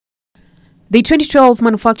The 2012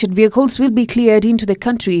 manufactured vehicles will be cleared into the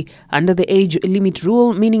country under the age limit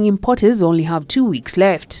rule, meaning importers only have 2 weeks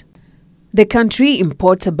left. The country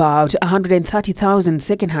imports about 130,000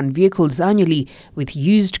 second-hand vehicles annually, with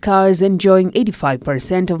used cars enjoying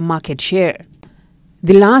 85% of market share.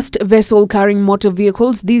 The last vessel carrying motor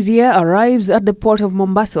vehicles this year arrives at the port of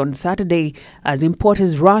Mombasa on Saturday as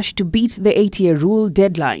importers rush to beat the 8-year rule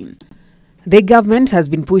deadline. The government has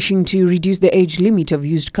been pushing to reduce the age limit of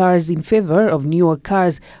used cars in favor of newer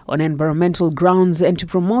cars on environmental grounds and to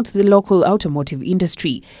promote the local automotive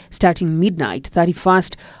industry. Starting midnight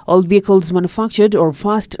 31st, all vehicles manufactured or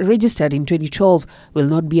first registered in 2012 will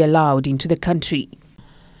not be allowed into the country.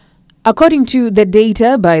 According to the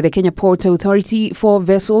data by the Kenya Ports Authority, 4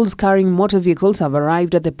 vessels carrying motor vehicles have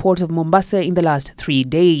arrived at the port of Mombasa in the last 3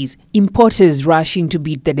 days, importers rushing to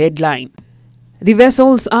beat the deadline. The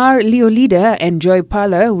vessels are Leo Leader and Joy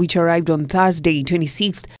Parlour, which arrived on Thursday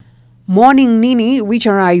 26th, Morning Nini, which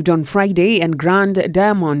arrived on Friday, and Grand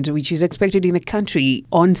Diamond, which is expected in the country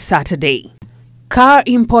on Saturday. Car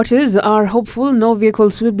importers are hopeful no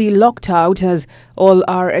vehicles will be locked out as all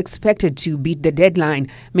are expected to beat the deadline,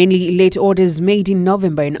 mainly late orders made in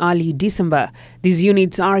November and early December. These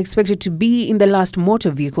units are expected to be in the last motor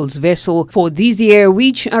vehicles vessel for this year,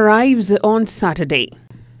 which arrives on Saturday.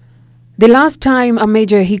 The last time a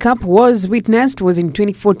major hiccup was witnessed was in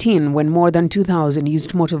 2014 when more than 2,000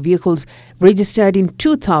 used motor vehicles registered in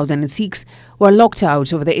 2006 were locked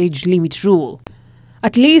out of the age limit rule.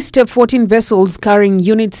 At least 14 vessels carrying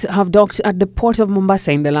units have docked at the port of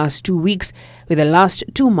Mombasa in the last 2 weeks, with the last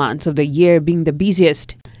 2 months of the year being the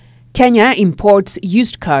busiest. Kenya imports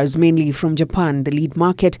used cars mainly from Japan, the lead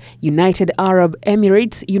market, United Arab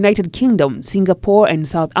Emirates, United Kingdom, Singapore and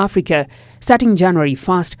South Africa. Starting January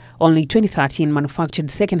 1st, only 2013 manufactured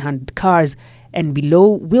second-hand cars and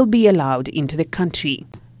below will be allowed into the country.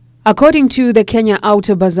 According to the Kenya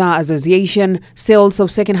Auto Bazaar Association, sales of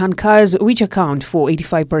second-hand cars, which account for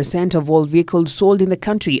 85% of all vehicles sold in the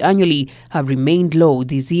country annually, have remained low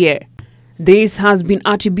this year. This has been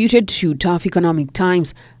attributed to tough economic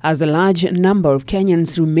times as a large number of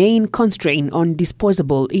Kenyans remain constrained on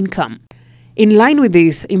disposable income. In line with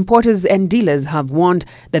this, importers and dealers have warned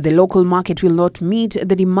that the local market will not meet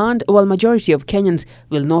the demand while majority of Kenyans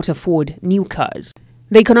will not afford new cars.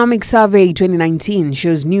 The Economic Survey 2019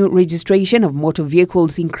 shows new registration of motor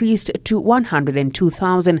vehicles increased to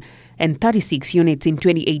 102,036 units in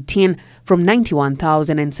 2018 from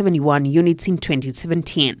 91,071 units in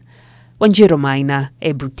 2017. Wanjiro Maina,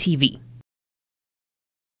 Ebru TV.